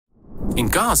In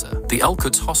Gaza, the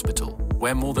Al-Quds Hospital,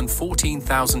 where more than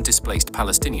 14,000 displaced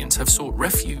Palestinians have sought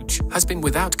refuge, has been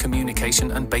without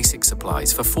communication and basic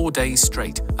supplies for 4 days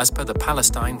straight, as per the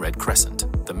Palestine Red Crescent.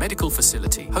 The medical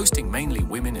facility, hosting mainly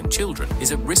women and children,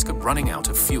 is at risk of running out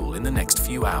of fuel in the next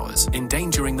few hours,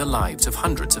 endangering the lives of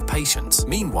hundreds of patients.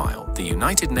 Meanwhile, the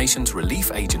United Nations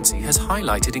Relief Agency has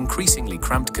highlighted increasingly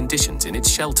cramped conditions in its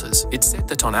shelters. It said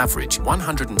that on average,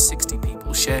 160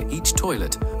 people share each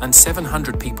toilet and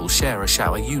 700 people share a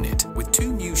shower unit. With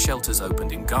 2 new shelters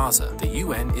opened in Gaza, the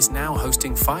UN is now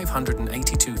hosting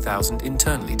 582,000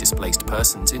 internally displaced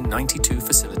persons in 92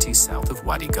 facilities south of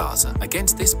Wadi Gaza.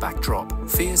 Against this backdrop,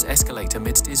 fears escalate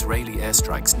amidst Israeli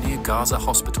airstrikes near Gaza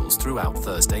hospitals throughout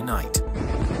Thursday night.